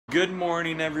Good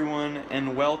morning everyone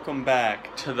and welcome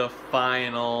back to the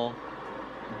final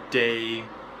day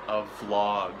of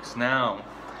vlogs. Now,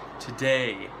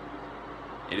 today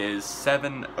it is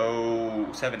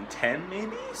 7:10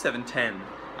 maybe? 7:10.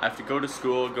 I have to go to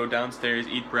school, go downstairs,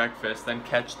 eat breakfast, then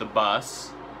catch the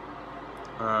bus.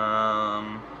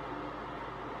 Then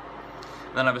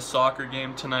I have a soccer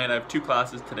game tonight. I have 2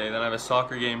 classes today, then I have a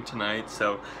soccer game tonight,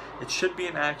 so it should be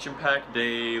an action-packed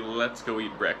day. Let's go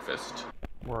eat breakfast.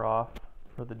 We're off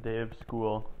for the day of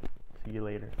school. See you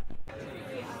later.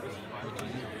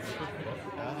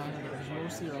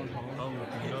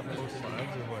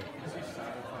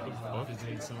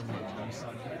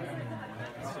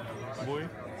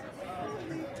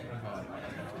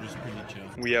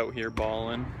 We out here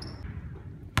balling.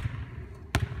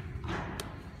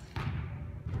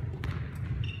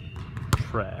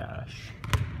 Trash.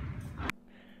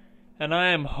 And I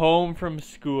am home from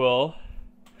school.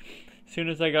 As soon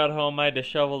as I got home, I had to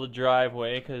shovel the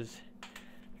driveway because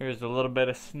there's a little bit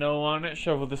of snow on it.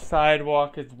 Shovel the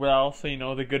sidewalk as well, so you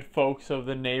know the good folks of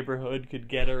the neighborhood could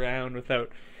get around without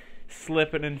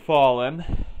slipping and falling.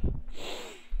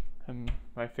 And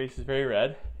my face is very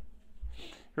red.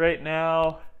 Right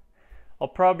now, I'll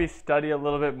probably study a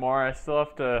little bit more. I still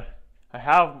have to. I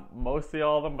have mostly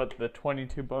all of them, but the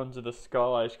 22 bones of the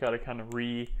skull, I just gotta kind of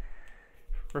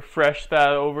refresh that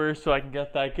over so I can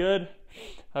get that good.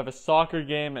 I have a soccer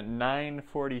game at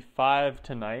 9:45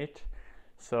 tonight,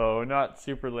 so not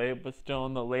super late, but still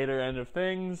in the later end of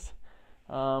things.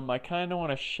 I kind of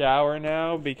want to shower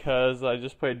now because I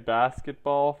just played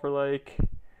basketball for like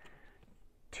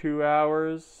 2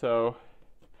 hours, so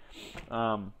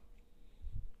I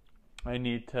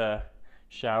need to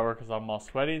shower because I'm all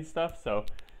sweaty and stuff, so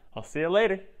I'll see you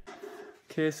later.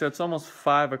 Okay, so it's almost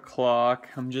 5 o'clock.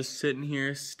 I'm just sitting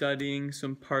here studying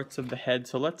some parts of the head,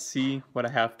 so let's see what I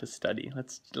have to study.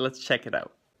 Let's check it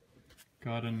out.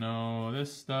 Gotta know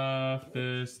this stuff,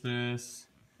 this,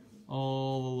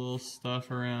 all the little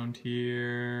stuff around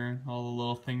here, all the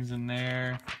little things in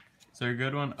there. Is there a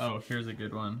good one? Oh, here's a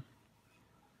good one.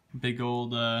 Big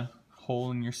old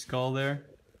hole in your skull there.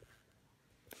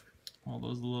 All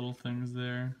those little things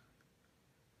there.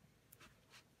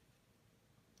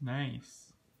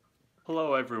 Nice.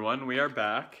 Hello everyone, we are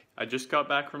back. I just got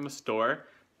back from the store,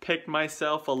 picked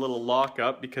myself a little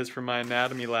lock-up because for my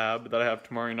anatomy lab that I have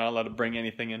tomorrow, you're not allowed to bring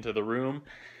anything into the room.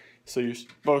 So you're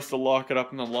supposed to lock it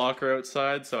up in the locker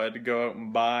outside, so I had to go out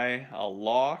and buy a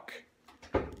lock.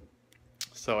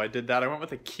 So I did that. I went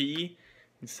with a key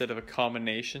instead of a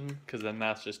combination because then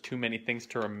that's just too many things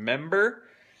to remember.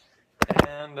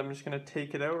 And I'm just gonna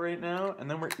take it out right now,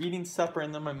 and then we're eating supper,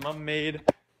 and then my mom made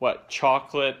what,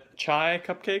 chocolate chai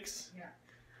cupcakes? Yeah.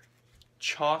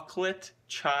 Chocolate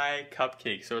chai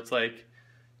cupcakes. So it's like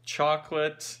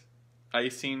chocolate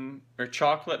icing, or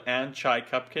chocolate and chai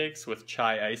cupcakes with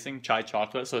chai icing, chai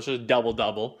chocolate. So it's just double.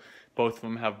 Both of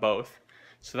them have both.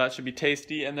 So that should be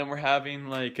tasty. And then we're having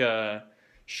like a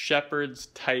shepherd's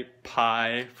type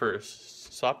pie for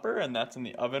supper, and that's in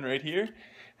the oven right here.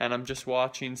 And I'm just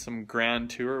watching some Grand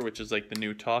Tour, which is like the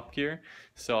new Top Gear.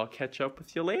 So I'll catch up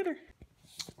with you later.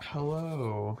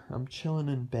 Hello, I'm chilling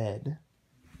in bed.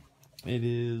 It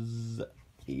is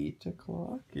 8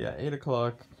 o'clock? Yeah, 8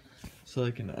 o'clock. So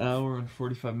like an hour and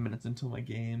 45 minutes until my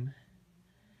game.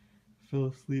 Fell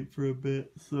asleep for a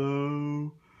bit,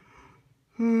 so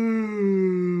I'll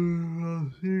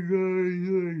see you guys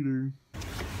later.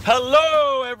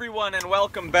 Hello everyone and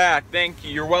welcome back. Thank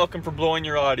you. You're welcome for blowing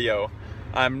your audio.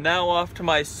 I'm now off to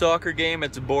my soccer game.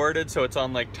 It's boarded, so it's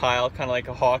on like tile, kind of like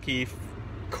a hockey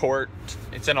court.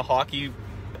 It's in a hockey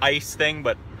ice thing,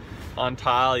 but on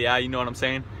tile. Yeah, you know what I'm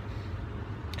saying.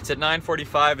 It's at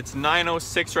 9:45. It's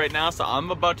 9:06 right now, so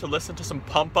I'm about to listen to some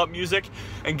pump up music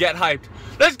and get hyped.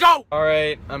 Let's go! All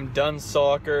right, I'm done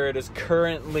soccer. It is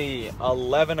currently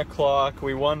 11 o'clock.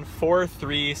 We won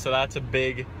 4-3, so that's a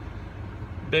big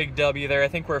W there. I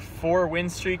think we're 4-win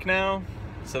streak now,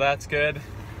 so that's good.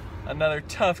 Another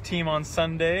tough team on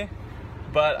Sunday,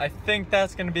 but I think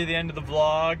that's gonna be the end of the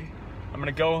vlog. I'm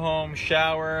gonna go home,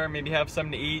 shower, maybe have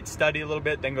something to eat, study a little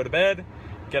bit, then go to bed.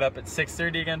 Get up at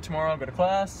 6:30 again tomorrow, go to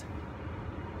class.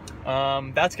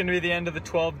 That's gonna be the end of the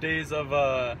 12 days of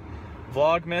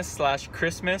Vlogmas /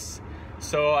 Christmas.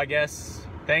 So I guess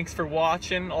thanks for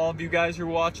watching, all of you guys who are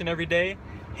watching every day.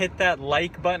 Hit that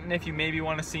like button if you maybe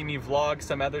want to see me vlog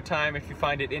some other time, if you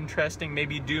find it interesting.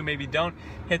 Maybe you do, maybe you don't.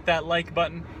 Hit that like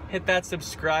button. Hit that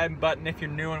subscribe button if you're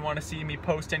new and want to see me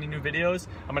post any new videos.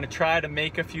 I'm going to try to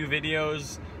make a few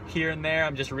videos here and there.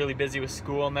 I'm just really busy with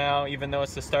school now, even though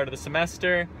it's the start of the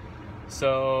semester.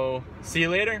 So, see you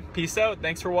later. Peace out.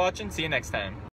 Thanks for watching. See you next time.